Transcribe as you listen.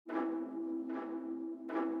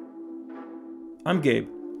I'm Gabe.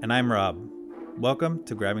 And I'm Rob. Welcome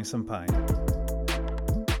to Grabbing Some Pine.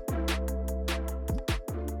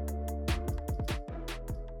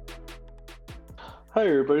 Hi,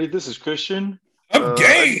 everybody. This is Christian. I'm I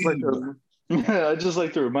just like game. to, I just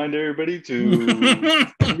like to remind everybody to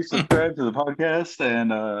please subscribe to the podcast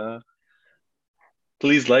and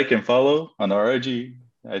please like and follow on our IG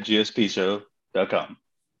at gspshow.com.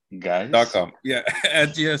 Guys, .com. Yeah,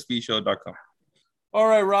 at gspshow.com. All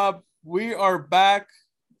right, Rob. We are back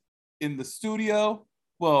in the studio.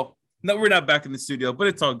 Well, no, we're not back in the studio, but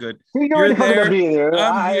it's all good. you can You're already fucking there. be there.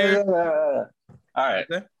 I'm here. All right,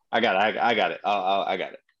 Okay. I got it. I got it. I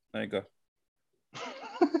got There you go.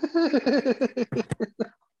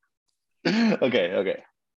 it. Okay.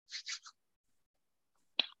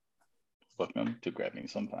 Welcome to Grabbing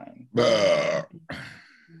Some Pine.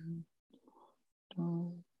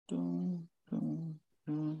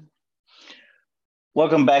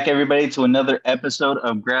 Welcome back, everybody, to another episode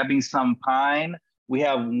of Grabbing Some Pine. We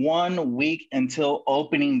have 1 week until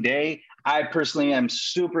opening day. I personally am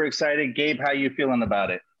super excited. Gabe, how you feeling about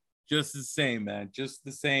it? Just the same, man. Just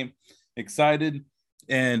the same. Excited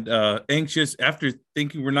and anxious after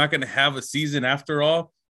thinking we're not going to have a season after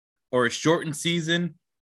all, or a shortened season.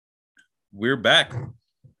 We're back.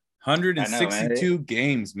 162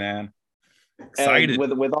 games, man. Excited.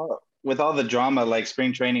 And with all the drama, like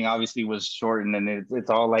spring training obviously was shortened, and it's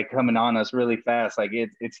all like coming on us really fast. Like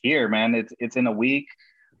it's here, man. It's in a week.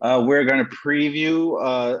 We're gonna preview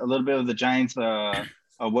a little bit of the Giants,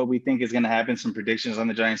 of what we think is gonna happen. Some predictions on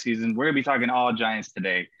the Giants season. We're gonna be talking all Giants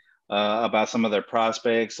today, about some of their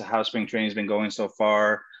prospects, how spring training's been going so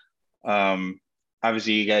far. Um,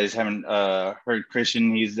 Obviously, you guys haven't heard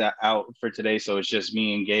Christian. He's out for today, so it's just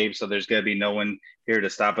me and Gabe. So there's gonna be no one here to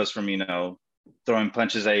stop us from throwing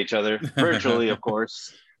punches at each other virtually, of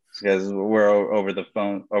course, because we're over the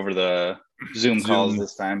phone, over the Zoom calls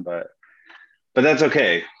this time. But that's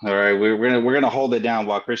okay. All right, we're gonna hold it down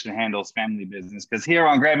while Christian handles family business, because here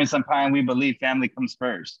on Grabbing Some Pine, we believe family comes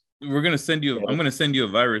first. We're gonna send you. I'm gonna send you a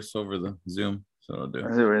virus over the Zoom. So I'll do.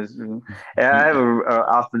 Yeah, I have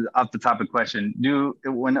a off the topic question.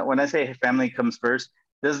 When I say family comes first,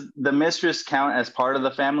 does the mistress count as part of the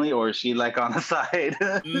family, or is she like on the side?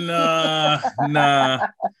 Nah.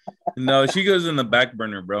 No, she goes in the back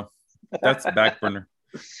burner, bro. That's back burner.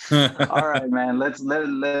 All right, man. Let's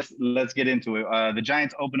get into it. The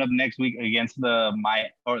Giants open up next week against Miami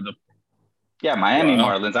Marlins.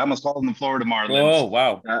 I almost called them the Florida Marlins. Oh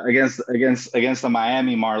wow! Against the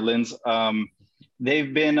Miami Marlins.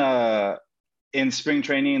 They've been in spring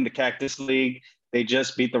training in the Cactus League. They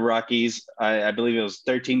just beat the Rockies. I believe it was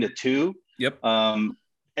 13-2. Yep.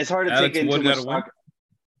 It's hard to take into much stock.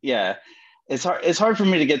 Yeah. It's hard for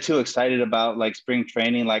me to get too excited about like spring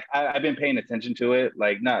training. Like I've been paying attention to it,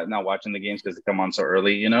 like not watching the games because they come on so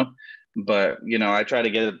early, but I try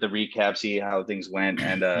to get the recap, see how things went.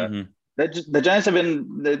 And the Giants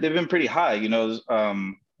they've been pretty high,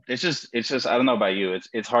 it's just I don't know about you.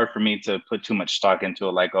 It's hard for me to put too much stock into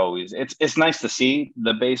it. Like always, it's nice to see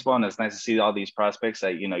the baseball, and it's nice to see all these prospects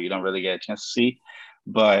that you don't really get a chance to see.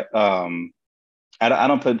 But I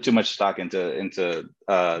don't put too much stock into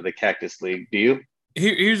the Cactus League. Do you?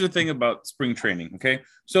 Here's the thing about spring training. Okay,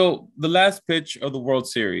 so the last pitch of the World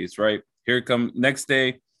Series, right? Here it comes. Next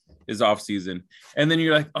day is off season, and then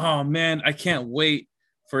you're like, oh man, I can't wait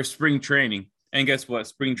for spring training. And guess what?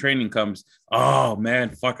 Spring training comes. Oh,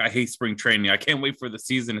 man, fuck, I hate spring training. I can't wait for the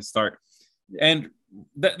season to start. Yeah. And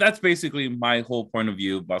that's basically my whole point of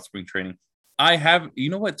view about spring training. You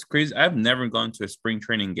know what's crazy? I've never gone to a spring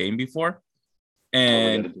training game before.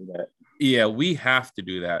 And yeah, we have to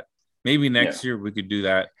do that. Maybe next year we could do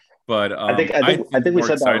that. But I think we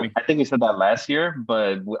said that. I think we said that last year,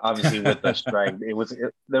 but obviously with the strike, it was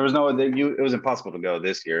impossible to go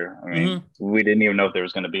this year. I mean, we didn't even know if there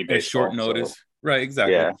was going to be baseball. Short notice, right?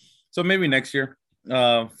 Exactly. Yeah. So maybe next year,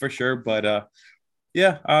 for sure. But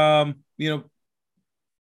yeah, Gabe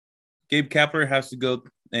Kapler has to go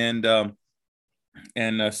and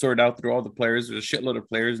sort out through all the players. There's a shitload of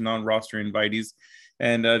players, non-roster invitees,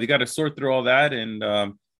 and they got to sort through all that and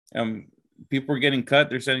people are getting cut.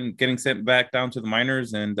 They're getting sent back down to the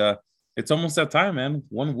minors, and it's almost that time, man.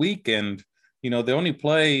 1 week, and they only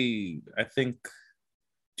play, I think,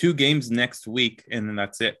 2 games next week, and then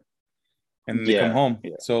that's it. And then they come home.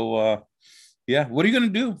 Yeah. So, yeah, what are you gonna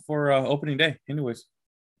do for opening day, anyways?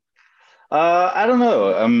 I don't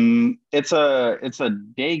know. It's a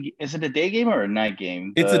day. Is it a day game or a night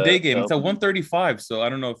game? It's a day game. It's at 1:35. So I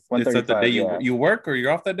don't know if it's at the day you work or you're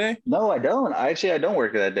off that day. No, I don't. I don't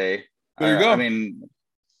work that day. There you go. I mean,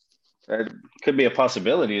 that could be a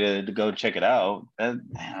possibility to go check it out. I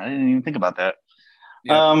didn't even think about that.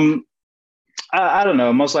 Yeah. I don't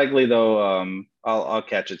know. Most likely though, I'll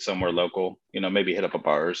catch it somewhere local. Maybe hit up a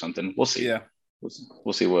bar or something. We'll see. Yeah.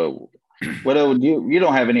 We'll see what you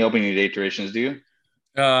don't have any opening day traditions, do you?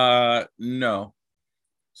 No.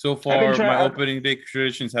 So I've been far, my trying. opening day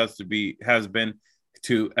traditions has been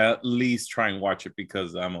to at least try and watch it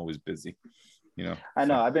because I'm always busy. I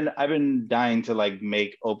know. So I've been dying to like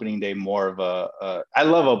make opening day more of a. I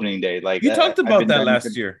love opening day. Like you talked I've about been that dying to.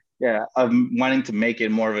 last year. Yeah, I'm wanting to make it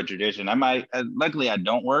more of a tradition. I might. Luckily, I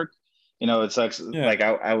don't work. It sucks. Yeah. Like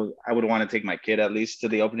I would want to take my kid at least to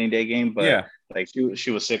the opening day game, but Yeah. like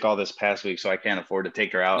she was sick all this past week, so I can't afford to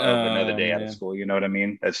take her out of another Oh day out of man. school. You know what I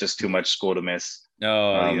mean? That's just too much school to miss.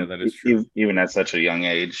 Oh yeah, that is true. Even at such a young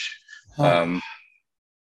age. Oh, Um, true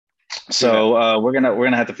that. so we're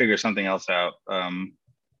gonna have to figure something else out.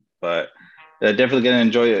 But definitely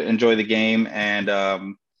gonna enjoy the game. And I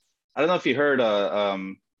don't know if you heard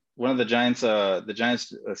one of the Giants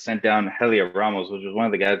sent down Heliot Ramos, which was one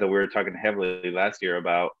of the guys that we were talking heavily last year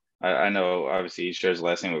about. I know obviously he shares the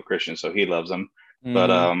last name with Christian, so he loves him. But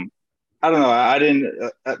Mm-hmm. I don't know. I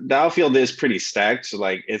didn't. The outfield is pretty stacked, so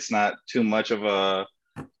like it's not too much of a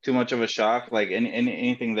shock. Like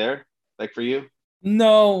anything there, like for you?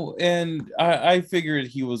 No, and I figured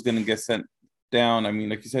he was gonna get sent down. I mean,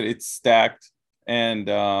 like you said, it's stacked, and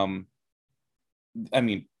I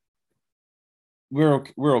mean, we're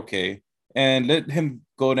okay, and let him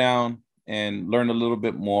go down and learn a little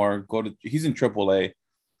bit more. He's in AAA,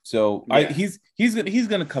 so Yeah. he's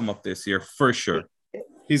gonna come up this year for It, sure. it,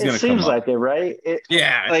 He's it gonna come seems up. like it, right?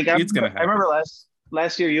 Yeah, Like it's gonna I happen. remember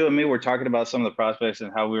last year you and me were talking about some of the prospects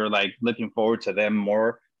and how we were like looking forward to them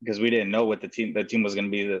more because we didn't know what the team was going to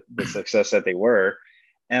be the success that they were.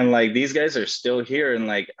 And like these guys are still here and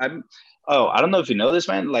like I don't know if you know this,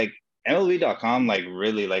 man. Like MLB.com like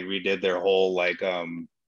really like redid their whole like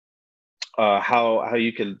how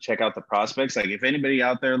you can check out the prospects. Like if anybody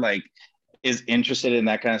out there like is interested in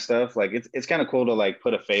that kind of stuff, like it's kind of cool to like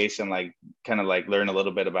put a face and like kind of like learn a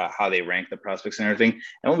little bit about how they rank the prospects and everything.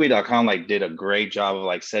 MLB.com like did a great job of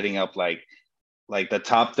like setting up like the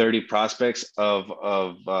top 30 prospects of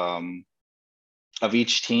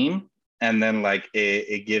each team, and then like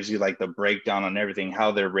it gives you like the breakdown on everything,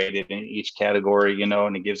 how they're rated in each category,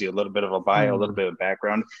 and it gives you a little bit of a bio, a little Hmm. bit of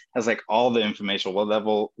background. It has like all the information, what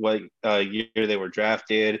level, what year they were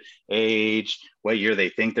drafted, age, what year they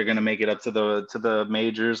think they're going to make it up to the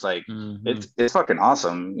majors. Like Hmm. it's fucking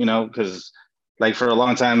awesome, because like for a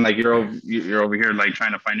long time like you're over here like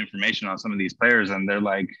trying to find information on some of these players and they're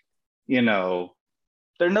like, you know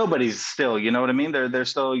they're nobody's still, you know what I mean? They're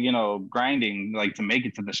still, grinding like to make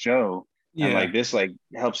it to the show. And Yeah. like this like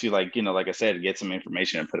helps you like, like I said, get some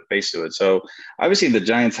information and put a face to it. So obviously the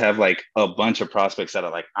Giants have like a bunch of prospects that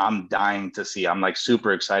are like I'm dying to see. I'm like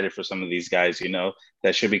super excited for some of these guys,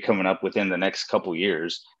 that should be coming up within the next couple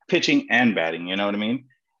years, pitching and batting, you know what I mean?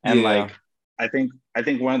 And Yeah. like I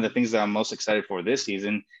think one of the things that I'm most excited for this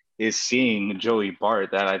season is seeing Joey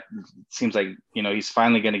Bart. Seems like he's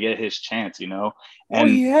finally going to get his chance. Well, And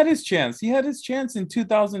he had his chance. He had his chance in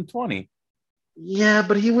 2020. yeah,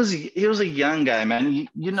 but he was a young guy, man.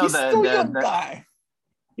 You know He's that still a that young that guy.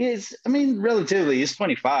 is. I mean, relatively, he's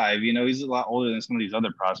 25. He's a lot older than some of these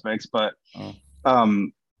other prospects. But Oh.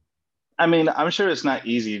 um, I mean, I'm sure it's not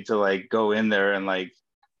easy to like go in there and like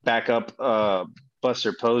back up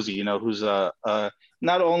Buster Posey. Who's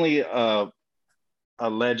not only a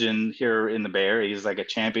legend here in the Bay Area. He's like a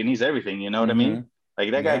champion. He's everything. You know what I mean? Mm-hmm. Like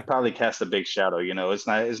that guy Yeah. probably casts a big shadow. It's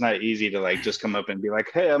not easy to like just come up and be like,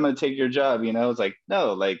 hey, I'm gonna take your job. It's like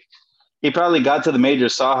no, like he probably got to the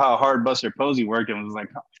majors, saw how hard Buster Posey worked, and was like,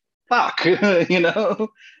 fuck, I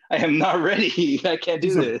am not ready. I can't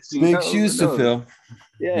These do are this. big Who shoes to knows? fill.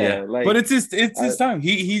 Yeah. Yeah, But like it's his uh, time.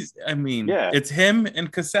 He's I mean, yeah, it's him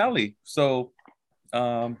and Casali. So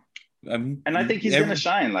um I mean and I think he's gonna every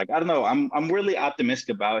shine. Like I don't know, I'm really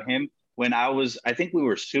optimistic about him. I think we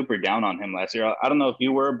were super down on him last year. I don't know if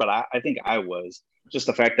you were, but I think I was. Just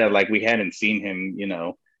the fact that like we hadn't seen him,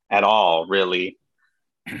 at all really.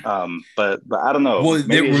 But I don't know. well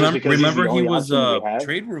they Maybe it's just remember because he's remember the he only was option that we have.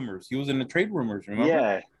 trade rumors. He was in the trade rumors, remember?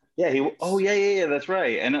 Yeah, yeah. Oh yeah, yeah, yeah. That's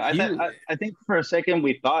right. And I He thought I think for a second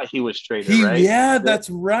we thought he was traded, he right? yeah, There,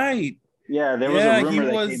 that's right. yeah, there was a Yeah, he rumor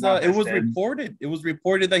that was came out it that was said, reported. It was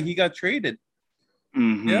reported that he got traded. Yeah.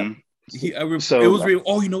 mm-hmm. It So, was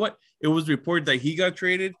oh, you know what? It was reported that he got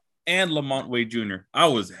traded and Lamont Wade Jr. I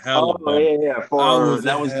was hella oh bummed. yeah, yeah. I For was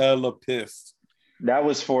hella pissed. that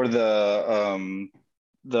was for the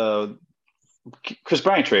Chris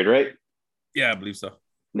Bryant trade, right? Yeah, I believe so.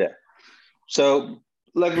 Yeah. So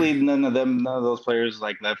luckily, none of those players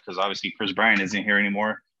like left because obviously Chris Bryant isn't here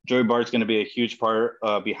anymore. Joey Bart's going to be a huge part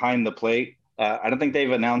behind the plate. I don't think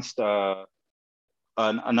they've announced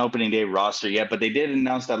an opening day roster yet, but they did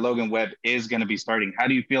announce that Logan Webb is going to be starting. How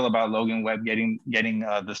do you feel about Logan Webb getting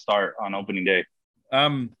the start on opening day?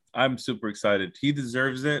 I'm super excited. He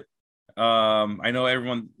deserves it. I know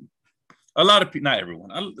a lot of people, not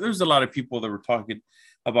everyone. There's a lot of people that were talking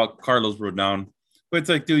about Carlos Rodon, but it's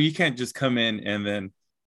like, dude, you can't just come in and then,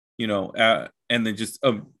 and then just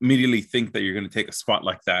immediately think that you're going to take a spot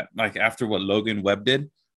like that. Like after what Logan Webb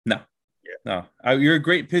did, no. You're a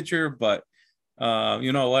great pitcher, but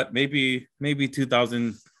you know what? Maybe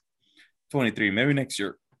 2023, maybe next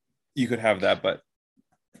year, you could have that, but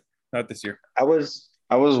not this year. I was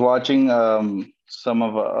watching some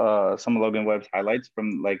of Logan Webb's highlights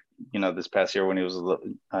from this past year when he was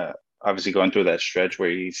obviously going through that stretch where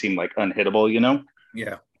he seemed like unhittable.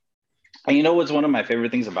 Yeah. And what's one of my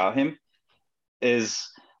favorite things about him is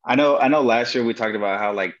I know last year we talked about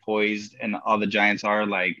how like poised and all the Giants are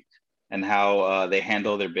like and how they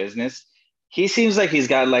handle their business. He seems like he's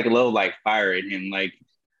got like a little like fire in him.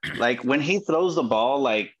 Like when he throws the ball,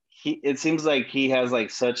 it seems like he has like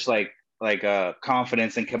such like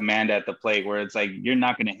confidence and command at the plate where it's like you're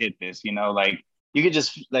not gonna hit this, like you could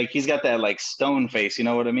just like he's got that like stone face, you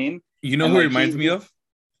know what I mean? You know who he reminds me of?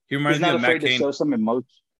 He reminds me of Matt Cain. He's not afraid to show some emotion.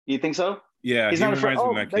 You think so? Yeah, he's not afraid.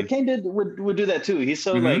 Oh, Matt Cain would do that too. He's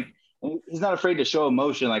so like he's not afraid to show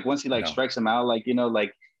emotion. Like once he strikes him out, like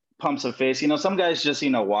like pumps a fist. Some guys just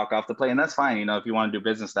walk off the plate, and that's fine. If you want to do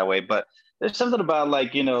business that way. But there's something about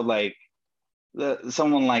like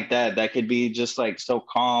someone like that could be just like so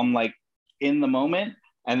calm, like in the moment,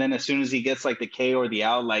 and then as soon as he gets like the K or the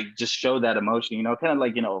out, like just show that emotion. Kind of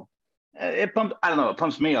like it pumps. I don't know. It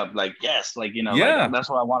pumps me up. Like yes, like like, that's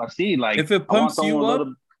what I want to see. Like if it pumps you up.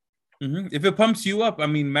 If it pumps you up, I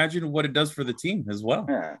mean, imagine what it does for the team as well.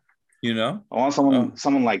 Yeah. I want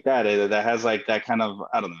someone like that has like that kind of,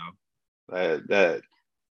 I don't know, that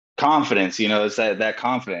confidence, it's that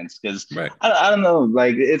confidence because right. I don't know,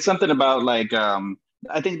 like it's something about like, I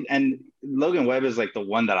think, and Logan Webb is like the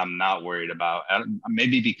one that I'm not worried about.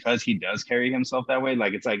 Maybe because he does carry himself that way.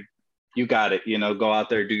 Like, it's like, you got it, go out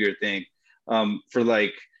there, do your thing. For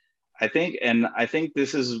like, I think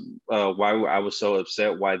this is why I was so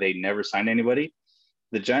upset why they never signed anybody.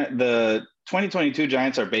 The 2022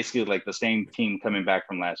 Giants are basically like the same team coming back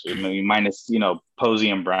from last year, maybe minus Posey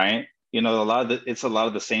and Bryant. It's a lot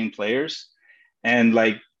of the same players, and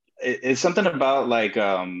like it's something about like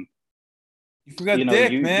you forgot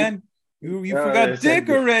Dick, man. You forgot Dick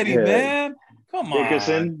already, man. Come on,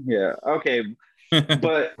 Dickerson. Yeah, okay,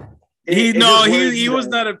 but. He was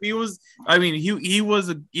a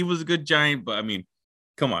good Giant, but I mean,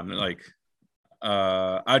 come on, like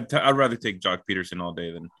I'd rather take Jock Peterson all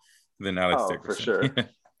day than Alex Dickerson. For sure.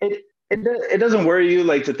 It doesn't worry you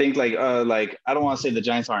like to think like I don't want to say the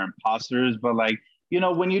Giants are imposters, but like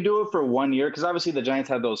when you do it for 1 year, because obviously the Giants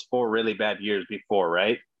had those 4 really bad years before,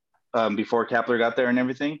 right? Before Kapler got there and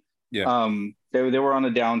everything. Yeah. They were on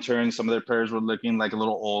a downturn. Some of their players were looking like a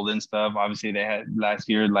little old and stuff. Obviously they had last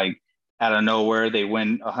year like out of nowhere they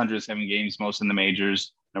win 107 games, most in the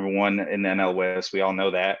majors, number 1 in the NL West. We all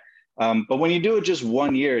know that. But when you do it just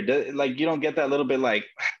 1 year, like you don't get that little bit like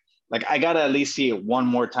I gotta at least see it one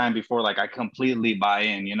more time before like I completely buy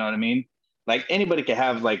in. You know what I mean? Like anybody could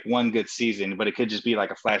have like one good season, but it could just be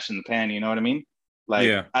like a flash in the pan. You know what I mean? Like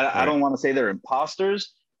yeah, I don't want to say they're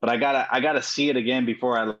imposters, but I gotta see it again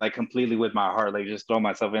before I like completely with my heart like just throw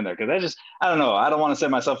myself in there, because I don't know, I don't want to set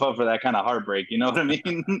myself up for that kind of heartbreak. You know what I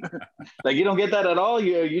mean? Like you don't get that at all.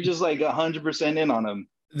 You just like 100% in on them.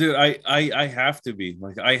 Dude, I have to be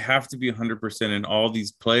like I have to be 100% in all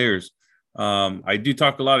these players. I do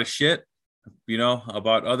talk a lot of shit,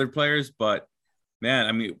 about other players, but man,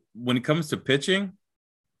 I mean, when it comes to pitching,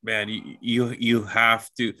 man, you have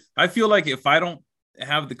to. I feel like if I don't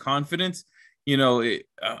have the confidence, I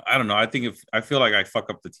don't know. I feel like I fuck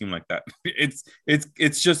up the team like that. It's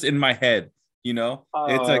just in my head, it's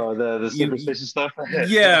like the superstitious stuff.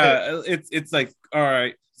 Yeah, it's like, all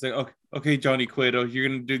right, it's like okay, Johnny Cueto, you're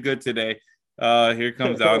gonna do good today. Here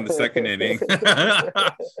comes out in the second inning.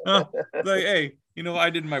 Like, hey, I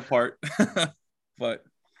did my part. But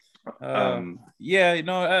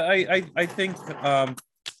yeah, I think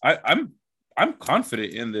I'm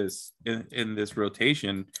confident in this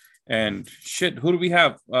rotation. And shit, who do we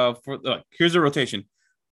have here's a rotation: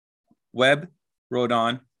 Webb,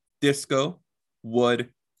 Rodon, Disco, Wood,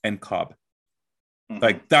 and Cobb. Mm-hmm.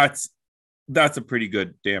 Like that's a pretty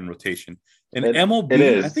good damn rotation. And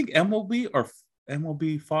MLB, I think MLB or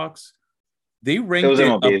MLB Fox, they ranked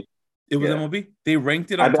it. It was MLB. They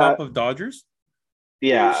ranked it on top of Dodgers.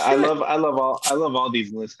 Yeah, Oh shit. I love all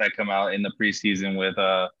these lists that come out in the preseason with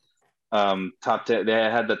top 10. They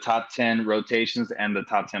had the top 10 rotations and the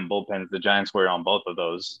top 10 bullpens. The Giants were on both of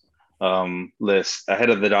those lists ahead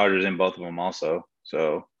of the Dodgers in both of them also.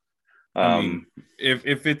 So I mean, um if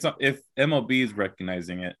MLB is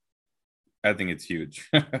recognizing it, I think it's huge.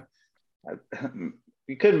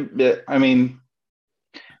 you could I mean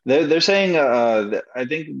they're saying I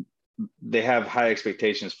think they have high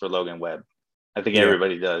expectations for Logan Webb. I think Yeah.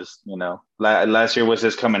 everybody does, you know. Last year was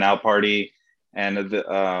his coming out party, and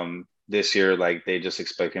this year, like they just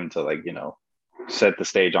expect him to, like, you know, set the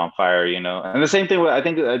stage on fire, you know. And the same thing with I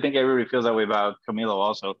think everybody feels that way about Camilo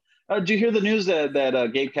also. Did you hear the news that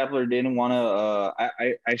Gabe Kapler didn't want to?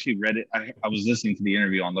 I actually read it. I was listening to the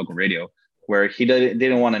interview on local radio where he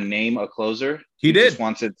didn't want to name a closer. He He just did.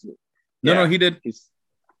 wants it. To, No, yeah, he did. he's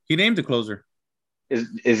He named the closer. is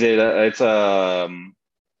it?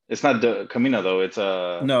 It's not Camino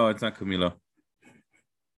though. No, it's not Camilo.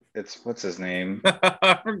 It's what's his name?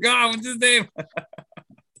 I forgot what's his name.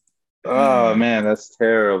 Oh man, that's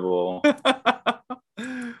terrible.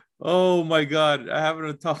 Oh my god, I have it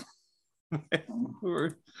on top.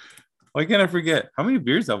 Why can't I forget? How many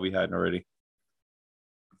beers have we had already?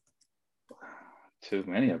 Too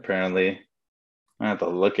many apparently. I have to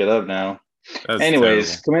look it up now. That's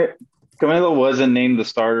Anyways, terrible. Camilo wasn't named the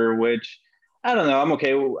starter, which I don't know. I'm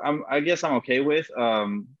okay. I guess I'm okay with.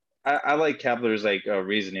 I like Kepler's like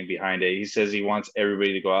reasoning behind it. He says he wants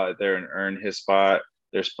everybody to go out there and earn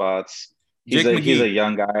their spots. Jake He's a McGee.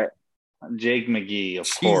 young guy. Jake McGee, of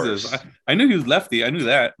Jesus, course. I knew he was lefty. I knew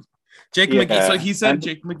that. Jake McGee. So Yeah, he said and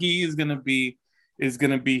Jake McGee is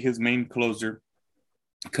gonna be his main closer.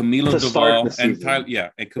 Camilo to start the Duvall and Tyler, season. yeah,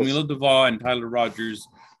 and Camilo Duvall and Tyler Rogers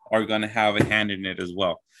are gonna have a hand in it as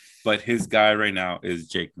well. But his guy right now is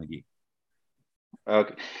Jake McGee.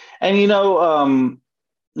 Okay, and you know,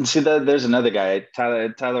 see that there's another guy,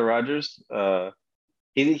 Tyler Rogers.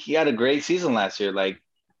 He had a great season last year. Like,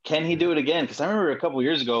 can he do it again? Because I remember a couple of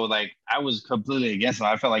years ago, like I was completely against him.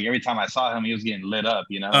 I felt like every time I saw him, he was getting lit up,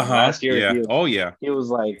 you know. And Uh-huh. last year, Yeah. Oh yeah. he was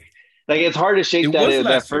like it's hard to It shake was that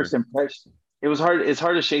last first year. impression. It was hard. It's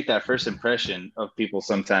hard to shake that first impression of people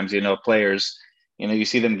sometimes. You know, players. You know, you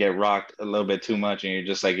see them get rocked a little bit too much, and you're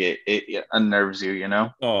just like it unnerves you. You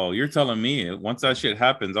know. Oh, you're telling me once that shit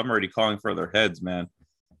happens, I'm already calling for their heads, man.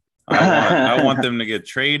 I want them to get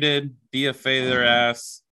traded, DFA their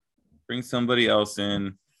ass, bring somebody else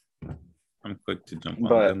in. I'm quick to jump on a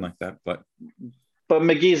but gun like that, but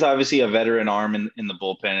McGee's obviously a veteran arm in the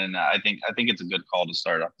bullpen, and I think it's a good call to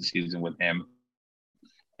start off the season with him.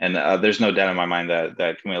 And there's no doubt in my mind that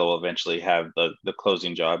Camilo will eventually have the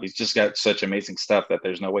closing job. He's just got such amazing stuff that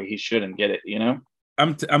there's no way he shouldn't get it. You know.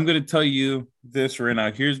 I'm gonna tell you this right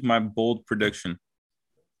now. Here's my bold prediction.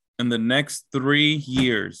 In the next 3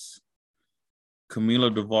 years,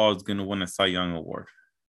 Camilo Duvall is gonna win a Cy Young Award.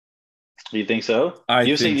 You think so? I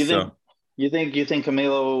think so. You think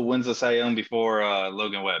Camilo wins the Cy Young before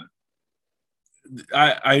Logan Webb?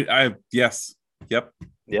 I yes. Yep.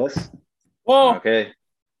 Yes. Well, Okay.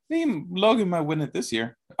 I mean, Logan might win it this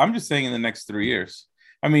year. I'm just saying in the next 3 years.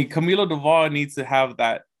 I mean, Camilo Duvall needs to have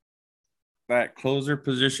that closer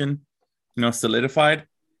position, solidified.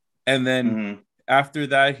 And then Mm-hmm. after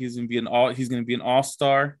that, he's gonna be an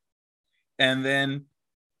all-star. And then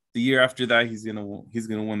the year after that, he's gonna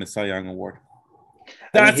win the Cy Young Award. I mean,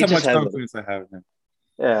 That's he how just much has confidence I have in him.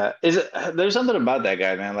 yeah. There's something about that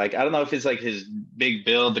guy, man. Like I don't know if it's like his big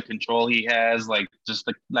build, the control he has, like just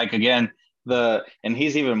like again and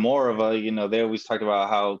he's even more of a, you know, they always talk about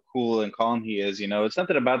how cool and calm he is. You know, it's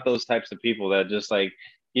something about those types of people that just like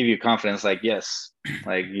give you confidence. Like yes,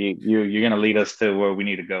 like you're gonna lead us to where we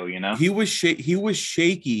need to go. You know. He was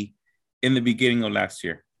shaky in the beginning of last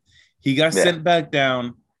year. He got Yeah. sent back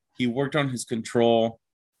down. He worked on his control,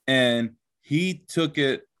 and he took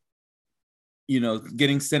it,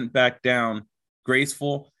 getting sent back down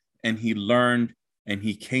graceful, and he learned, and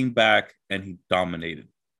he came back, and he dominated.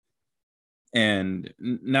 And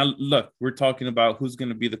now, look, we're talking about who's going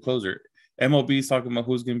to be the closer. MLB is talking about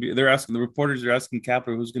who's going to be. The reporters are asking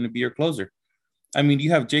Kapler who's going to be your closer. I mean, you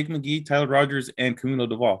have Jake McGee, Tyler Rogers, and Camilo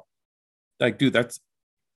Duvall. Like, dude, that's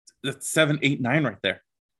 7, 8, 9 right there.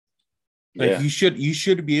 Like Yeah. you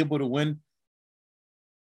should be able to win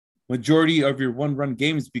majority of your one-run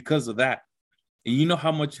games because of that. And you know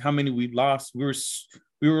how many we lost. We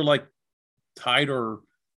were like tied, or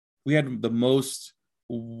we had the most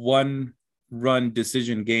one-run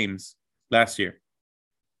decision games last year,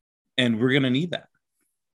 and we're gonna need that.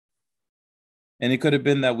 And it could have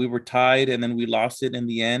been that we were tied and then we lost it in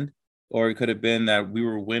the end, or it could have been that we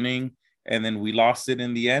were winning and then we lost it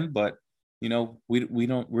in the end. But You know,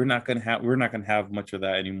 we're not gonna have much of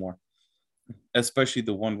that anymore, especially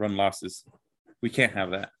the 1-run losses. We can't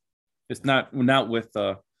have that. It's not with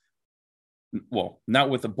not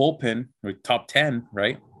with a bullpen or top 10,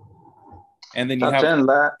 right? And then you Top have 10.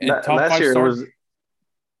 top Last 5 year it start.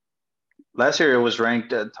 was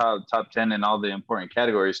ranked top 10 in all the important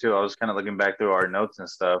categories too. I was kind of looking back through our notes and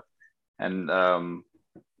stuff, and I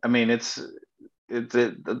mean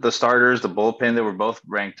the starters, the bullpen, they were both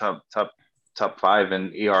ranked top 5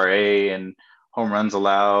 in ERA and home runs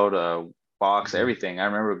allowed, box, everything. I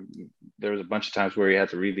remember there was a bunch of times where you had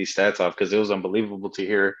to read these stats off because it was unbelievable to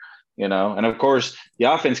hear, you know. And of course,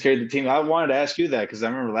 the offense carried the team. I wanted to ask you that because I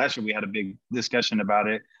remember last year we had a big discussion about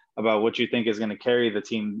it, about what you think is going to carry the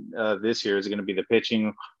team this year. Is it going to be the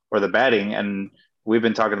pitching or the batting? And we've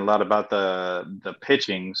been talking a lot about the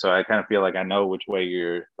pitching, so I kind of feel like I know which way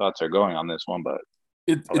your thoughts are going on this one, but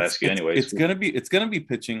I'll ask you anyways. It's gonna be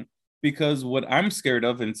pitching, because what I'm scared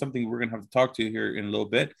of, and something we're gonna have to talk to here in a little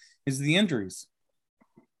bit, is the injuries.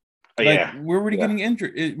 Oh, Like, yeah, we're already getting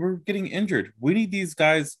injured. We're getting injured. We need these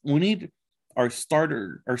guys. We need our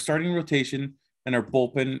starting rotation and our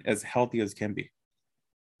bullpen as healthy as can be.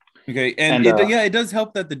 Okay, and it does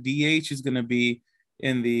help that the DH is going to be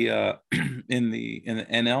in the in the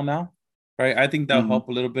NL now, right? I think that'll help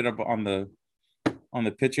a little bit on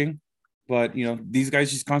the pitching, but you know, these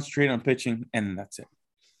guys just concentrate on pitching and that's it,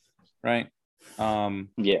 right?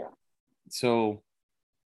 Yeah. So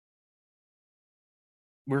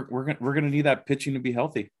we're gonna need that pitching to be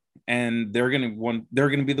healthy, and they're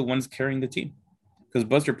gonna be the ones carrying the team, because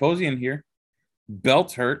Buster Posey in here,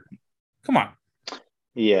 belt's hurt. Come on.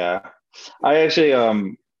 Yeah, I actually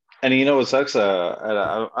and you know what sucks?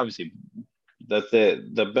 Obviously, that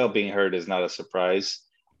the belt being hurt is not a surprise.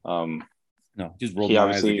 No, just rolled He my eyes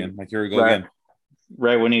obviously again. Like, here we go right, again.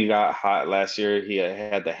 right when he got hot last year, he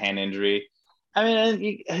had the hand injury. I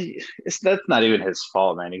mean, that's not even his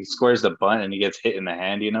fault, man. He squares the bunt and he gets hit in the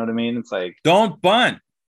hand. You know what I mean? It's like, Don't bunt.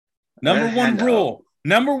 Number I one know. rule.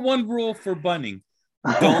 Number one rule for bunting.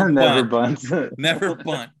 Don't Never bunt. bunt. Never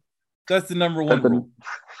bunt. That's the number one Thought rule.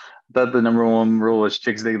 the number one rule was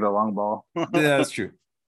chicks dig the long ball. That's true.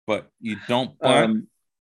 But you don't bunt.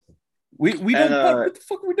 We don't bunt. What the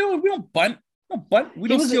fuck are we doing? We don't bunt. We don't bunt. We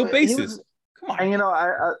don't steal bases. Come on. And you know,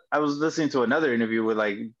 I was listening to another interview with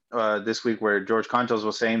this week where George Contos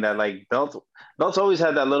was saying that like Belt's always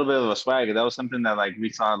had that little bit of a swag. That was something that like we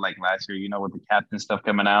saw like last year, you know, with the captain stuff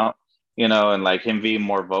coming out, you know, and like him being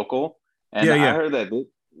more vocal. And Yeah. I heard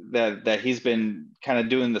that he's been kind of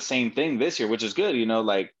doing the same thing this year, which is good. You know,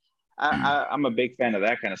 like I'm a big fan of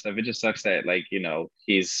that kind of stuff. It just sucks that like, you know,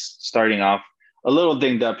 he's starting off a little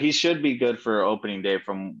dinged up. He should be good for opening day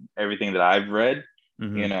from everything that I've read.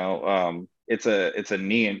 Mm-hmm. You know, it's a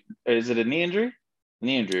knee. Is it a knee injury?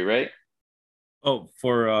 Knee injury, right? Oh,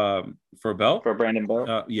 for Belt? For Brandon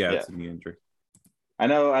Belt? Yeah, it's a knee injury. I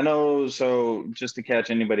know. So just to catch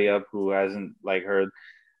anybody up who hasn't like heard,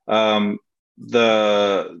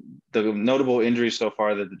 the notable injuries so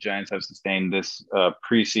far that the Giants have sustained this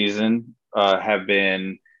preseason have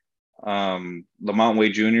been Lamont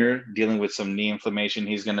Wade Jr. dealing with some knee inflammation.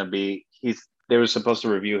 They were supposed to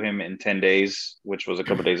review him in 10 days, which was a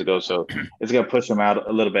couple days ago. So it's going to push him out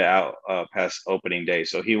a little bit past opening day.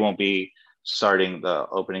 So he won't be starting the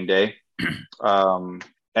opening day. Evan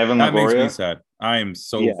That Longoria makes me sad. I am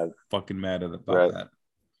so fucking mad about that.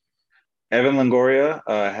 Evan Longoria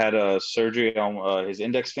had a surgery on his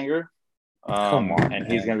index finger. And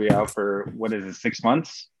he's going to be out for, what is it, 6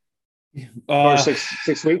 months? Or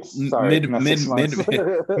 6 weeks? Sorry, mid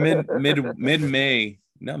May.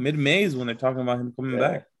 No, mid May is when they're talking about him coming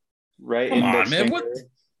back. Right, come index on, man. finger.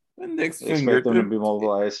 What index finger? Expect him to be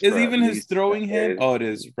mobilized. Is even his throwing hand? Oh, it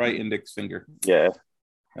is right index finger. Yeah.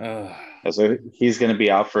 So he's going to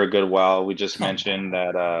be out for a good while. We just mentioned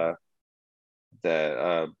that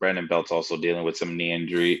Brandon Belt's also dealing with some knee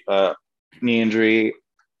injury.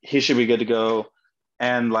 He should be good to go.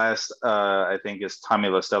 And last, I think, is Tommy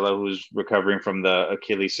La Stella, who's recovering from the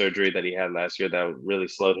Achilles surgery that he had last year that really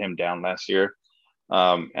slowed him down last year.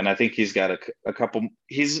 And I think he's got a couple.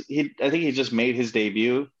 I think he just made his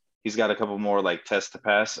debut. He's got a couple more like tests to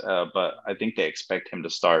pass, but I think they expect him to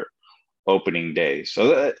start opening day.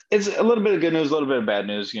 So it's a little bit of good news, a little bit of bad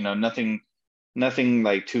news. You know, nothing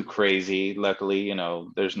like too crazy. Luckily, you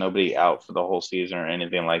know, there's nobody out for the whole season or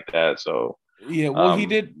anything like that. So yeah, well, he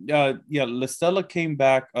did. La Stella came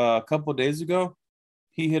back a couple days ago.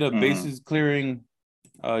 He hit a bases clearing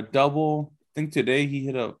double. I think today he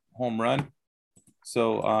hit a home run.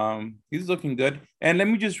 So he's looking good. And let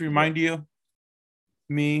me just remind you,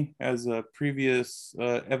 me as a previous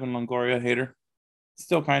Evan Longoria hater,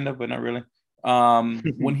 Still kind of, but not really.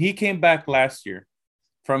 When he came back last year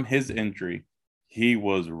from his injury, he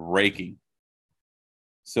was raking.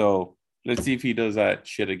 So let's see if he does that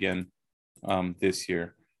shit again this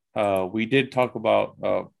year. We did talk about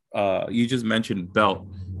you just mentioned Belt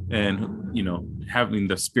and having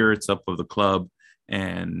the spirits up of the club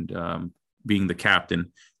and being the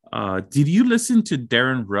captain. Did you listen to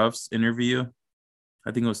Darren Ruff's interview?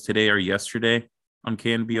 I think it was today or yesterday on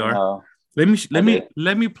KNBR. No.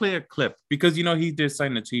 Let me play a clip because he did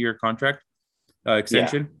sign a 2-year contract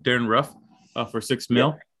extension. Yeah. Darren Ruff for $6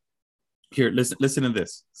 million. Yeah. Here, listen to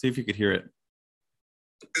this. See if you could hear it.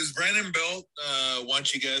 Does Brandon Belt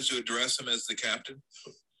want you guys to address him as the captain?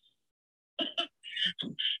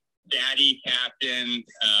 Daddy, captain.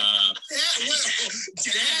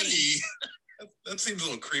 Daddy. That seems a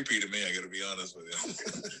little creepy to me. I got to be honest with you.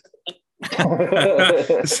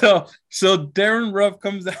 so Darren Ruff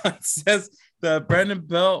comes out and says that Brandon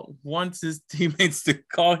Belt wants his teammates to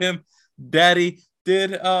call him Daddy.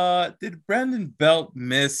 Did Brandon Belt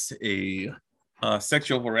miss a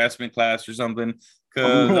sexual harassment class or something?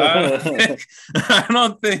 Because I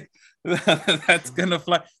don't think that's gonna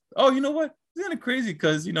fly. Oh, you know what? It's kind of crazy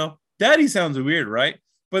because Daddy sounds weird, right?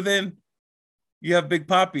 But then you have Big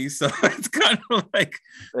Papi, so it's kind of like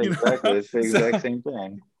exactly it's the exact same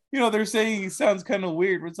thing. They're saying he sounds kind of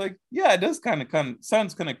weird. But it's like, yeah, it does kind of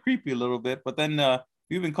sounds kind of creepy a little bit. But then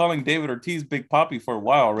we've been calling David Ortiz Big Papi for a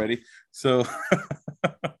while already, so I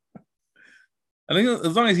think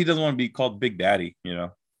as long as he doesn't want to be called Big Daddy,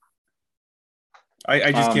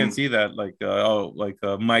 I just can't see that like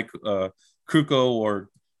Mike Kruko or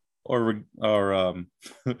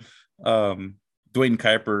Dwayne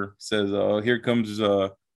Kuiper says,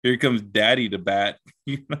 here comes Daddy to bat.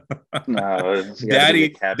 No,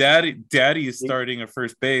 Daddy is starting at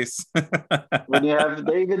first base. When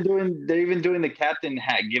they're even doing the captain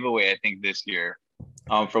hat giveaway, I think this year,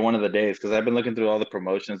 for one of the days, because I've been looking through all the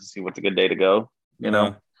promotions to see what's a good day to go,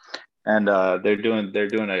 and they're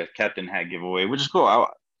doing a captain hat giveaway, which is cool.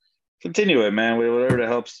 I'll continue it, man. Whatever that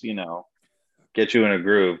helps, get you in a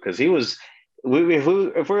groove, because he was. If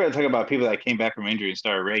we're going to talk about people that came back from injury and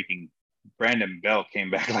started raking, Brandon Belt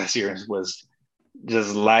came back last year and was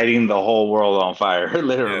just lighting the whole world on fire,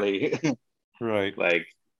 literally. Yeah. Right. Like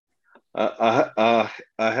a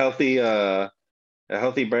healthy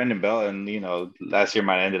Brandon Belt, and last year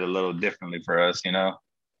might have ended a little differently for us,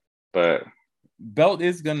 but Belt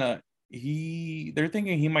is they're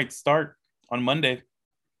thinking he might start on Monday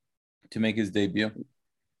to make his debut.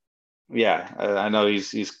 Yeah, I know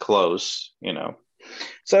he's close,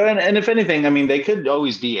 So and if anything, I mean, they could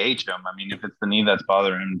always DH him. I mean, if it's the knee that's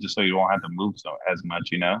bothering him, just so you won't have to move as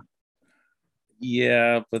much,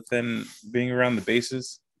 Yeah, but then being around the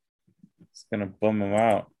bases, it's gonna bum him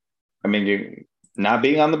out. I mean, you're not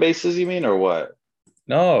being on the bases, you mean, or what?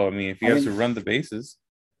 No, I mean, if he has to run the bases.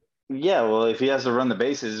 Yeah, well, if he has to run the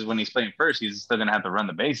bases when he's playing first, he's still gonna have to run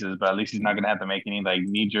the bases, but at least he's not gonna have to make any like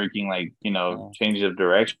knee jerking, change of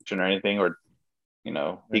direction or anything, or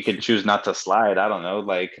he could choose not to slide. I don't know,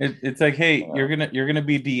 like it's like, hey, you're gonna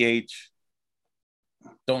be DH.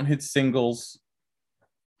 Don't hit singles.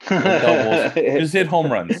 Doubles. Just hit home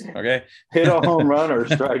runs, okay? Hit a home run or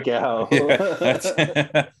strike out.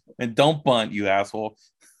 Yeah, and don't bunt, you asshole.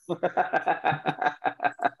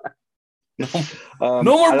 No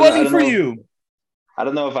more bunting for you. I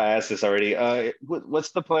don't know if I asked this already.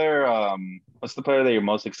 What's the player? What's the player that you're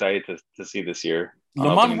most excited to see this year?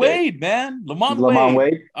 Lamont Wade, man. Lamont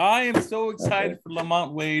Wade. I am so excited for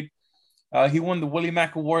Lamont Wade. He won the Willie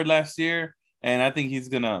Mack Award last year, and I think he's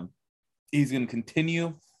gonna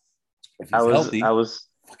continue. If he's healthy. I was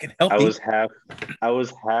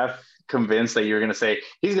half convinced that you were gonna say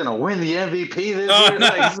he's gonna win the MVP this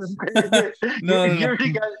year. No.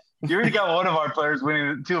 You already got one of our players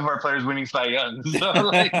winning, two of our players winning Cy Young.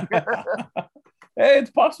 So hey,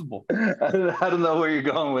 it's possible. I don't know where you're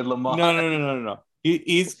going with Lamont. No.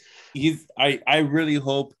 He's. I really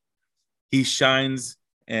hope he shines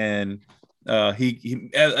and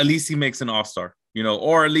he at least he makes an all-star,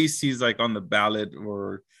 or at least he's like on the ballot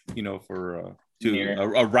or for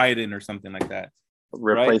a write-in or something like that.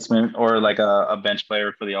 Replacement, right? Or like a bench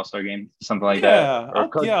player for the All-Star game, something like that. Or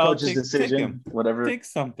coach's decision, whatever. Take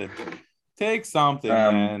something,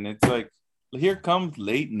 man. It's like, here comes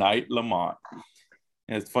late night Lamont.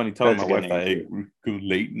 And it's funny telling my wife that, hey,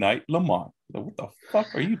 late night Lamont. What the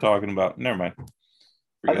fuck are you talking about? Never mind.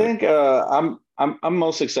 I think I'm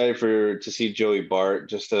most excited to see Joey Bart,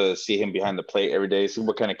 just to see him behind the plate every day, see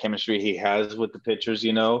what kind of chemistry he has with the pitchers,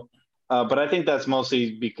 But I think that's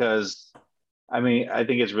mostly because I mean, I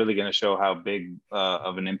think it's really going to show how big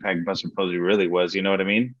of an impact Buster Posey really was. You know what I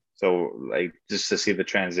mean? So, like, just to see the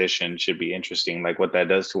transition should be interesting. Like, what that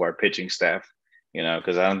does to our pitching staff. You know,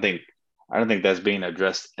 because I don't think that's being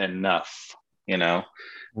addressed enough. You know,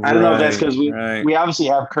 I don't know if that's Right, because right. we obviously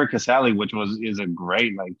have Kirk Casale, which is a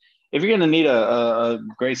great like. If you're gonna need a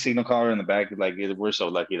great signal caller in the back, like we're so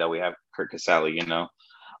lucky that we have Kirk Casale. You know,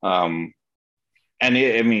 um, and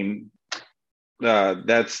I mean,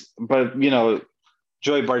 that's but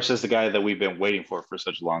Joey Bart's just the guy that we've been waiting for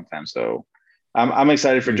such a long time. So I'm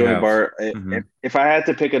excited for We Joey have. Bart. Hmm. If I had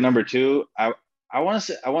to pick a number two, I want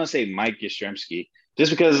to say Mike Yastrzemski,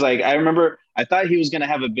 just because like I remember I thought he was gonna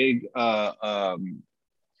have a big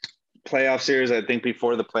playoff series. I think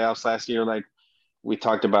before the playoffs last year, like we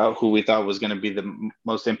talked about who we thought was going to be the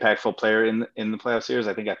most impactful player in the playoff series.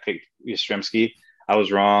 I think I picked Yastrzemski. I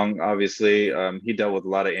was wrong, obviously. He dealt with a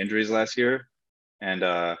lot of injuries last year, and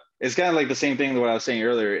it's kind of like the same thing that what I was saying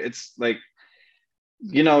earlier. It's like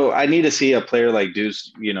I need to see a player like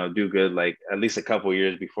Deuce, do good like at least a couple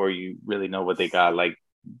years before you really know what they got. Like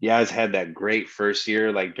Yaz had that great first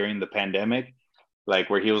year, like during the pandemic, like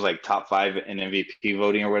where he was like top five in MVP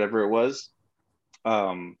voting or whatever it was.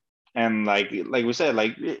 Um, and like we said,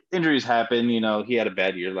 like injuries happen. He had a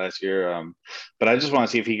bad year last year. But I just want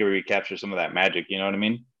to see if he can recapture some of that magic. You know what I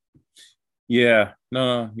mean? Yeah,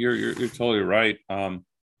 no, no, you're totally right.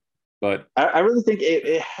 But I really think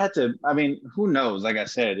it had to. I mean, who knows? Like I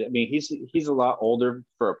said, I mean, he's a lot older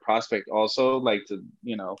for a prospect. Also, like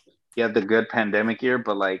he had the good pandemic year,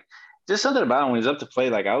 but like just something about him when he's up to play.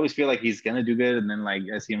 Like I always feel like he's gonna do good, and then like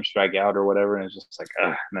I see him strike out or whatever, and it's just like,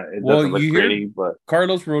 no, it well, doesn't look you hear pretty. But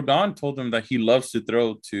Carlos Rodon told him that he loves to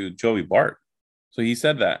throw to Joey Bart, so he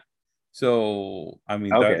said that. So I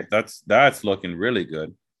mean okay, that's looking really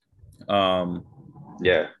good. Um,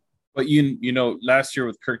 yeah, but last year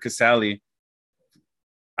with Kurt Casale,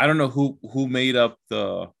 I don't know who made up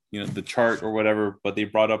the chart or whatever, but they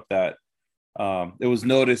brought up that it was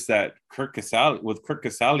noticed that Kurt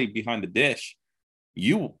Casale behind the dish,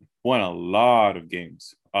 you won a lot of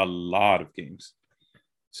games. yeah.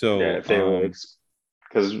 So If they were,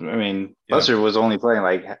 because I mean, yeah, Buster was only playing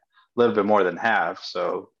like a little bit more than half,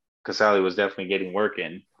 so Casale was definitely getting work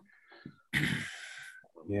in.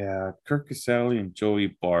 yeah, Kurt Casale and Joey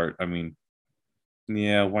Bart. I mean,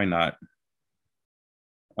 yeah, why not?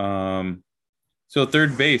 Um, so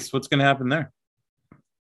third base, what's gonna happen there?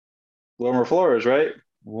 Wilmer Flores, right?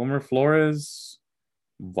 Wilmer Flores,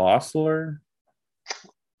 Vossler,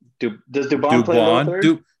 Does Dubon play a little Dubon. third?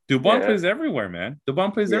 Dubon Yeah, plays everywhere, man.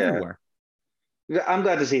 Dubon plays yeah. everywhere. I'm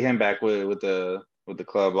glad to see him back with the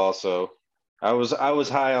club. Also, I was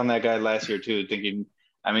high on that guy last year too, thinking.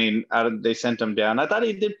 I mean, they sent him down. I thought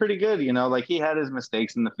he did pretty good. Like he had his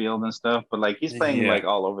mistakes in the field and stuff, but like he's playing Yeah, like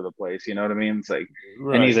all over the place. You know what I mean? It's like,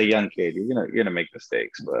 and he's right. a young kid. You're gonna make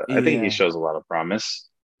mistakes, but I think he Yeah. shows a lot of promise.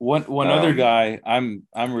 One other Um, guy I'm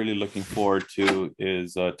really looking forward to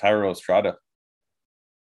is Tyro Estrada.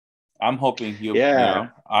 yeah,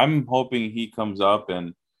 I'm hoping he comes up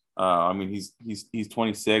and I mean he's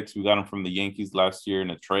 26. We got him from the Yankees last year in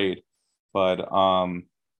a trade, but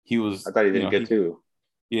he I was thought he did good too.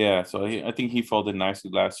 yeah, so I think he folded nicely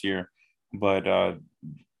last year, but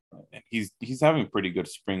he's having a pretty good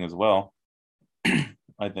spring as well.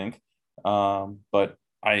 I think, but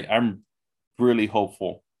I'm really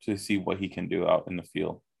hopeful to see what he can do out in the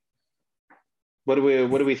field. What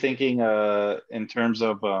are we thinking in terms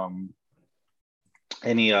of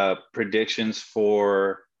any predictions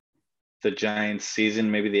for the Giants season,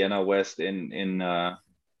 maybe the NL West in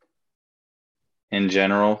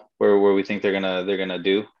general, where we think they're gonna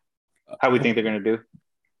do, how we think they're gonna do.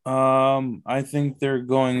 I think they're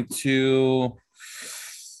going to.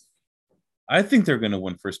 I think they're going to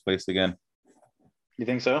win first place again. You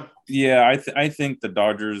think so? Yeah, I think the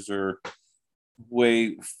Dodgers are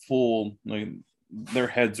way full. Like their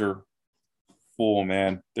heads are full,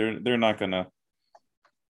 man. They're not gonna.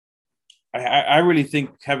 I really think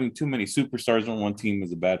having too many superstars on one team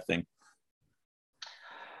is a bad thing.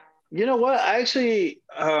 You know what? I actually,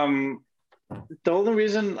 the only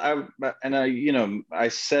reason I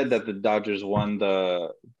said that the Dodgers won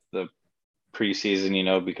the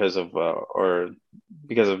preseason, because of or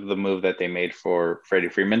because of the move that they made for Freddie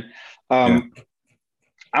Freeman. Yeah,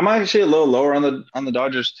 I'm actually a little lower on the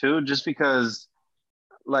Dodgers too, just because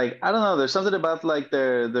like I don't know, there's something about like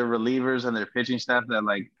their relievers and their pitching staff that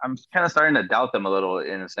like I'm kind of starting to doubt them a little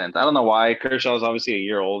in a sense. I don't know why. Kershaw's obviously a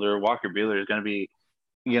year older. Walker Buehler is going to be,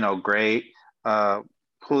 great. Uh,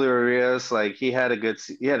 Julio Urias, like he had a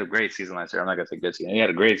great season last year. I'm not gonna say good season. He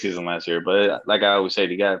had a great season last year, but like I always say,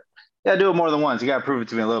 you got Yeah, do it more than once. You got to prove it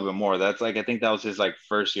to me a little bit more. That's like I think that was his like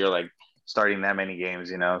first year like starting that many games,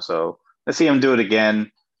 you know. So let's see him do it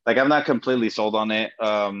again. Like I'm not completely sold on it.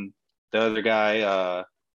 The other guy,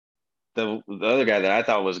 the other guy that I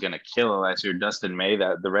thought was gonna kill it last year, Dustin May,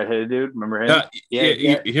 that the redheaded dude. Remember him? Yeah,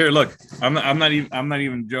 yeah. Here, look. I'm not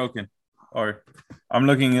even joking. Or I'm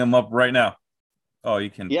looking him up right now. Oh,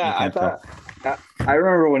 you Yeah, I can't tell. thought I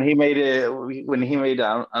remember when he made it when he made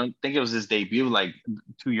I don't think it was his debut like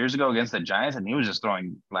 2 years ago against the Giants, and he was just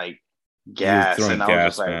throwing like He was gas, throwing and I was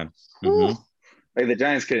just gas, like, man. whew, Hmm. like the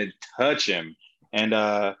Giants couldn't touch him, and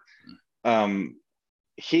um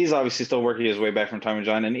he's obviously still working his way back from Tommy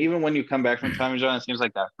John, and even when you come back from Tommy John, it seems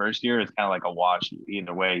like that first year it's kind of like a wash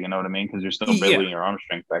either way, you know what I mean? Because you're still Yeah, building your arm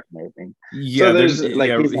strength back and everything. So yeah. They're there's like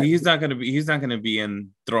yeah. he's not He's not gonna be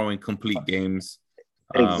in throwing complete games.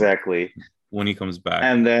 Um, exactly. when he comes back.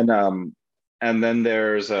 And then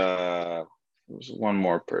there's one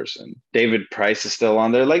more person. David Price is still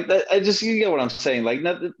on there. Like that, I just you get what I'm saying.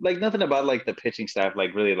 Nothing about like the pitching staff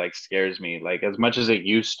like really like scares me like as much as it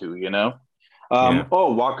used to, you know. Yeah.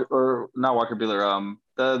 Oh Walker or not Walker Buehler.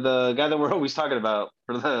 The guy that we're always talking about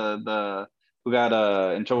for the who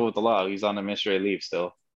got in trouble with the law. He's on administrative leave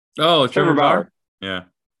still. Oh, Trevor Trevor Bauer. Bauer. Yeah.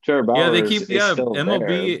 Trevor Yeah, they Bauer keep is still there.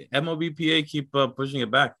 MLBPA keep pushing it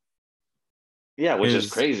back. Yeah, which is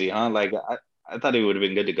His crazy, huh? Like I thought he would have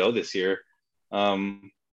been good to go this year.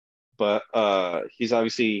 Um, but he's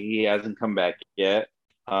obviously he hasn't come back yet.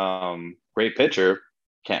 Great pitcher,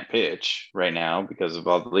 can't pitch right now because of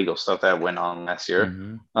all the legal stuff that went on last year.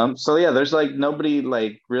 Mhm. So yeah, there's like nobody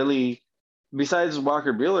like really besides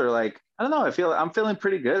Walker Bueller. Like I don't know, I'm feeling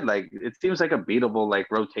pretty good. Like it seems like a beatable like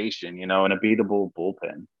rotation, you know, and a beatable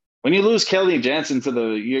bullpen. When you lose Kelly Jansen to the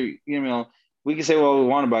you know we can say what we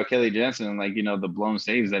want about Kelly Jansen and like you know the blown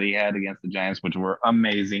saves that he had against the Giants, which were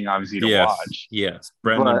amazing, obviously to Yes, watch. yes.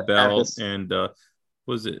 Brandon But at Belt this, and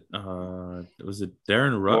was it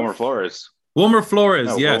Darren Wilmer Ruff? Flores, Wilmer Flores,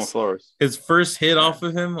 no Wilmer yes. Flores, His first hit yeah. off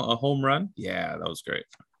of him, a home run. Yeah, that was great.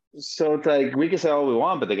 So it's like we can say all we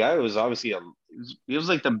want, but the guy was obviously he was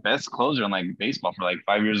like the best closer in like baseball for like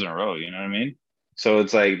 5 years in a row. You know what I mean? So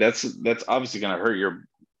it's like that's obviously gonna hurt your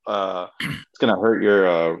it's gonna hurt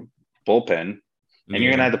your bullpen, and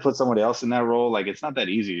you're gonna Yeah. have to put somebody else in that role. Like it's not that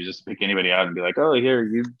easy to just pick anybody out and be like, oh, here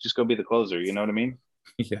you just go be the closer. You know what I mean?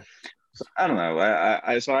 Yeah. So, I don't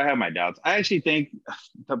know. So I have my doubts. I actually think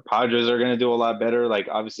the Padres are gonna do a lot better. Like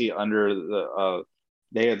obviously under the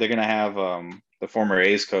they're gonna have the former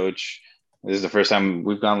A's coach. This is the first time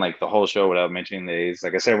we've gone like the whole show without mentioning the A's.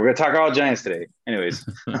 Like I said, we're gonna talk all Giants today. Anyways,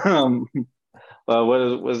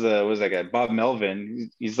 what was that guy? Bob Melvin.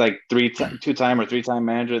 He's like two-time or three-time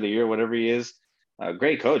manager of the year, whatever he is.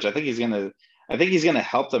 Great coach. I think he's gonna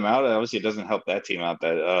help them out. Obviously, it doesn't help that team out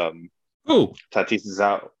that Oh, Tatis is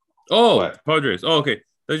out. oh, What? Padres. Oh, okay.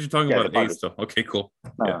 Thought you're talking Yeah, the about A's Padres. still. Okay, cool.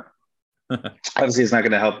 Yeah. No, obviously, it's not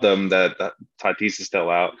going to help them that Tatis is still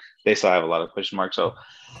out. They still have a lot of question marks. So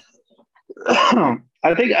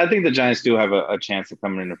I think the Giants do have a chance of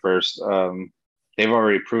coming in the first. They've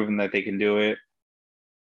already proven that they can do it,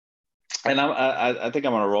 and I think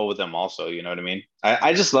I'm going to roll with them also. You know what I mean?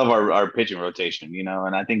 I just love our pitching rotation. You know,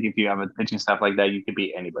 and I think if you have a pitching staff like that, you could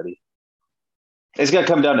beat anybody. It's going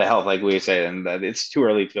to come down to health, like we say, and that it's too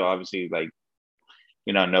early to obviously like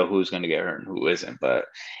know who's going to get hurt and who isn't. But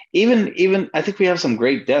even I think we have some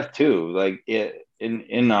great depth too, like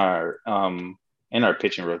in our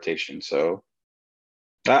pitching rotation. So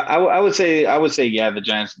I would say yeah, the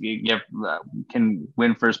Giants can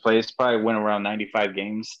win first place, probably win around 95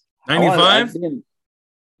 games. I 95? think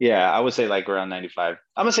yeah, I would say like around 95.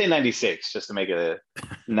 I'm gonna say 96 just to make it a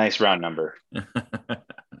nice round number.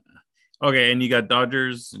 Okay, and you got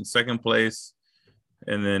Dodgers in second place,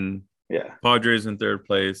 and then Yeah, Padres in third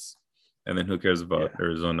place, and then who cares about yeah.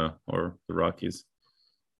 Arizona or the Rockies?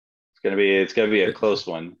 It's gonna be a close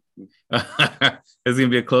one. It's gonna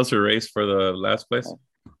be a closer race for the last place.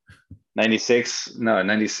 96, no,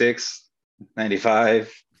 96,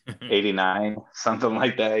 95. 89, something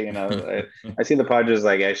like that. I see the Padres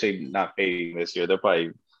like actually not fading this year. They're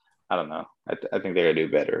probably, I don't know. I think they're gonna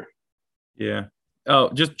do better. Yeah. Oh,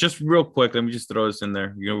 just real quick, let me just throw this in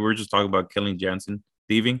there. We were just talking about Kelly Jansen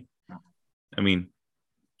leaving. I mean,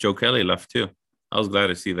 Joe Kelly left too. I was glad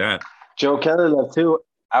to see that. Joe Kelly left too.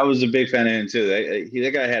 I was a big fan of him too.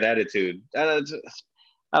 That guy had attitude. I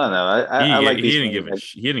don't know. I He like he these didn't things. give a Like,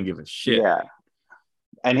 he didn't give a shit. yeah,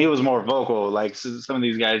 and he was more vocal. Like some of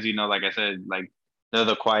these guys, like I said, like they're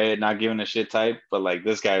the quiet, not giving a shit type. But like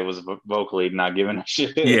this guy was vocally not giving a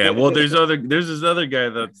shit. Yeah, well, there's this other guy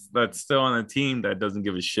that's still on the team that doesn't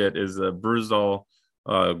give a shit is Bruzal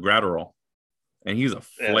Gratterall. and he's a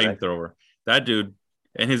flamethrower. That dude,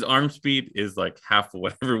 and his arm speed is like half of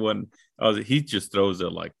what everyone. He just throws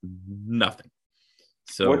it like nothing.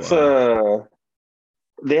 So what's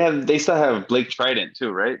they still have Blake Trident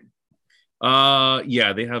too, right?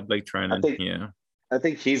 yeah, they have Blake Trinan. I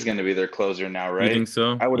think he's going to be their closer now, right? You think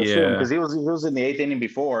so? I would assume because he was in the 8th inning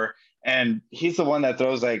before, and he's the one that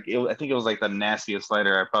throws I think it was like the nastiest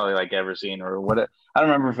slider I probably like ever seen, or what. I don't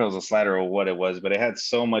remember if it was a slider or what it was, but it had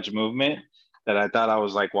so much movement that I thought I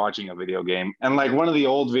was like watching a video game, and like one of the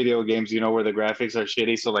old video games, where the graphics are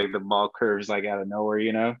shitty, so like the ball curves like out of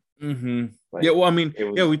nowhere, Mm-hmm. Like, yeah, well, I mean,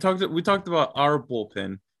 we talked about our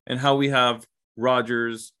bullpen and how we have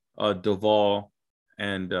Rogers, Duvall,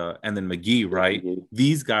 and then McGee, right? McGee.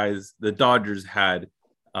 These guys, the Dodgers had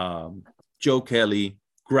Joe Kelly,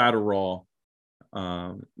 Gratterall,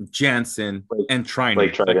 Jansen, and Trinan.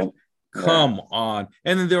 Blake Trident. Come on.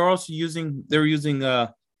 And then they're using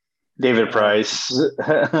David Price.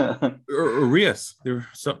 Urias. They were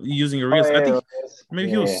using Urias. I think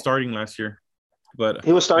maybe he was starting last year. But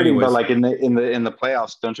he was starting, anyways. but like in the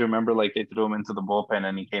playoffs, don't you remember? Like they threw him into the bullpen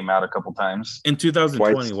and he came out a couple times in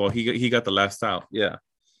 2020. Twice. Well, he got the last out, yeah.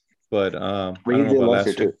 But I don't know about last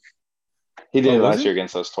year too. He did it last year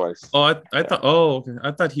against us twice. Oh, I thought. Oh, okay.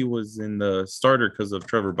 I thought he was in the starter because of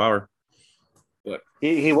Trevor Bauer. But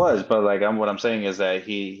he was, but like what I'm saying is that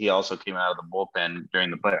he also came out of the bullpen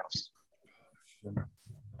during the playoffs.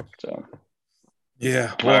 So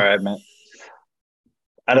yeah. Well, all right, man.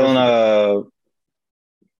 I don't.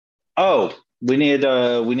 Oh, we need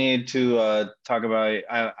to talk about.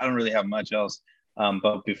 I don't really have much else.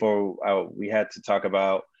 But before we had to talk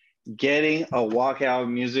about getting a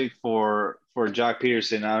walkout music for Jock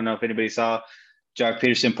Peterson. I don't know if anybody saw. Jock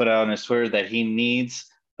Peterson put out on his Twitter that he needs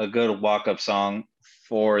a good walk-up song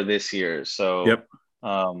for this year. So, yep.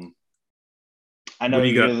 I know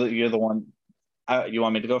you're the one. You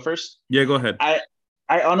want me to go first? Yeah, go ahead.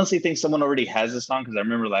 I honestly think someone already has this song because I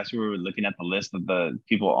remember last year we were looking at the list of the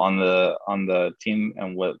people on the team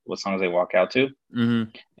and what songs they walk out to. Mm-hmm.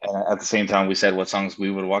 And at the same time, we said what songs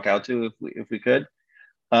we would walk out to if we could.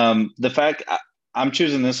 The fact I'm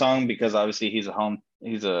choosing this song because obviously he's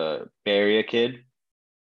a Bay Area kid,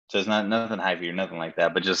 so it's not nothing hypey or nothing like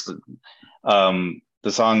that. But just the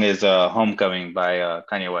song is "Homecoming" by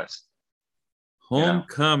Kanye West.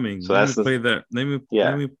 Homecoming. So let me play that. Let me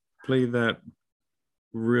play that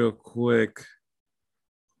real quick.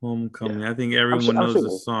 Homecoming. Yeah. I think everyone knows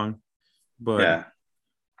the song, but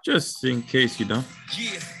just in case you don't.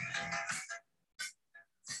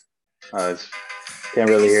 Can't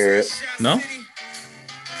really hear it. No?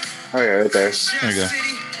 Oh, yeah, right there. There you go.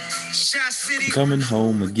 Coming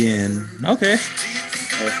home again. Okay.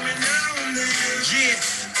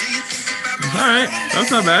 All right. That's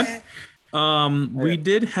not bad. We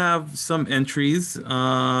did have some entries.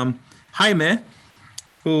 Jaime,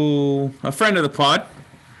 who a friend of the pod.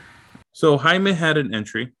 So Jaime had an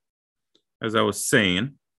entry, as I was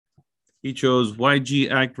saying. He chose YG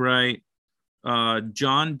Act Right.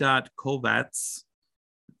 John Kovats.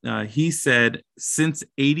 He said Since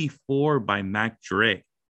 '84 by Mac Dre.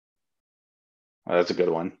 Oh, that's a good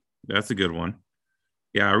one. That's a good one.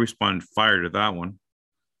 Yeah, I responded fire to that one.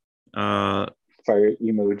 Fire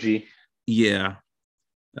emoji. Yeah.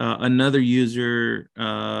 Another user,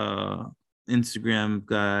 Instagram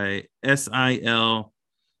guy, SILVMLL.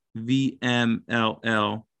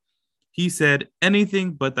 He said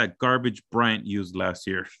anything but that garbage Bryant used last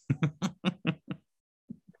year.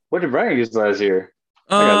 What did Bryant use last year?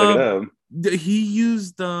 I gotta look it up. He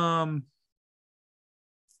used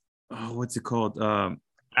what's it called?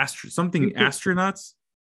 Astronauts.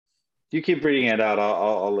 You keep reading it out.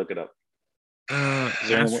 I'll look it up. Is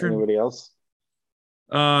there anybody else?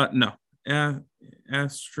 No.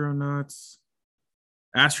 Astronauts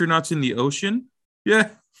in the ocean. Yeah,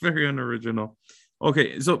 very unoriginal.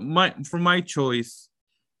 Okay, so for my choice,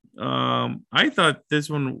 I thought this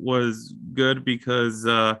one was good because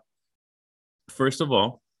first of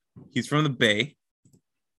all, he's from the Bay.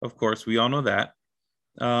 Of course, we all know that.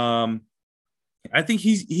 I think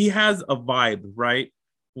he has a vibe, right?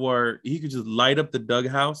 Where he could just light up the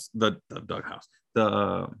dugout.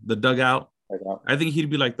 I think he'd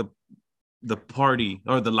be like the party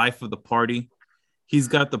or the life of the party. He's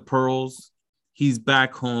got the pearls. He's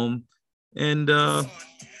back home. And I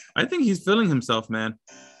think he's feeling himself, man.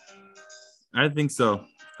 I think so.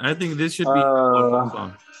 I think this should be a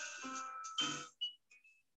song.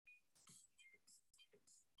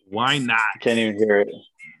 Why not? Can't even hear it.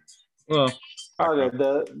 Well, okay.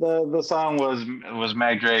 The song was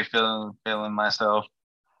Mac Dre feeling myself.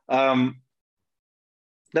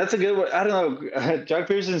 That's a good one. I don't know. Jock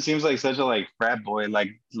Pearson seems like such a like frat boy,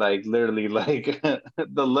 like literally like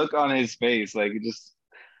the look on his face, like it just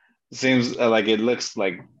seems like it looks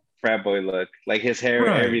like frat boy look, like his hair,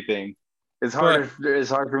 Right. everything. It's But hard. It's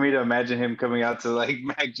hard for me to imagine him coming out to like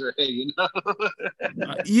Mac Dre.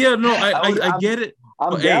 yeah, no, I would. I get it.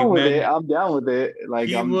 I'm But hey, down with it. man, I'm down with it. Like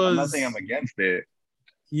he I'm not saying I'm was against it.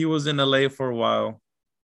 he was in LA for a while.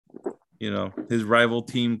 You know, his rival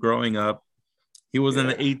team growing up. He was in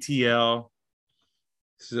the Yeah, ATL.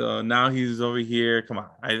 So now he's over here. Come on,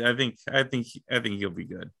 I think he'll be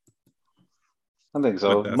good I think with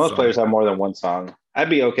so. that Most players song. have more than one song. I'd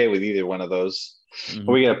be okay with either one of those.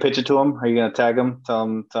 Are we Mhm. gonna pitch it to him? Are you gonna tag him? Tell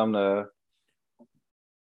him to.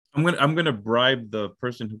 I'm gonna bribe the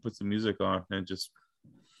person who puts the music on and just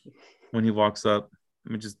when he walks up,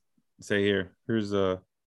 let me just say here's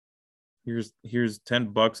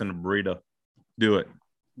 $10 and a burrito. Do it.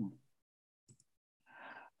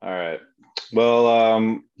 All right.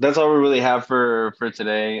 Well, that's all we really have for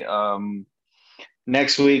today.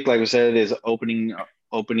 Next week, like we said, is opening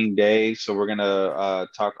day, so we're gonna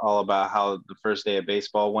talk all about how the first day of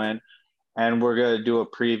baseball went, and we're gonna do a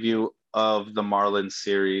preview of the Marlins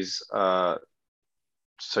series, so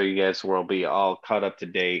you guys will be all caught up to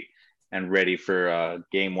date and ready for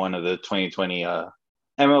Game 1 of the 2020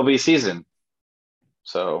 MLB season.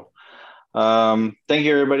 So, thank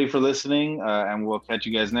you everybody for listening, and we'll catch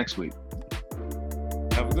you guys next week.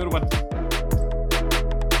 Have a good one.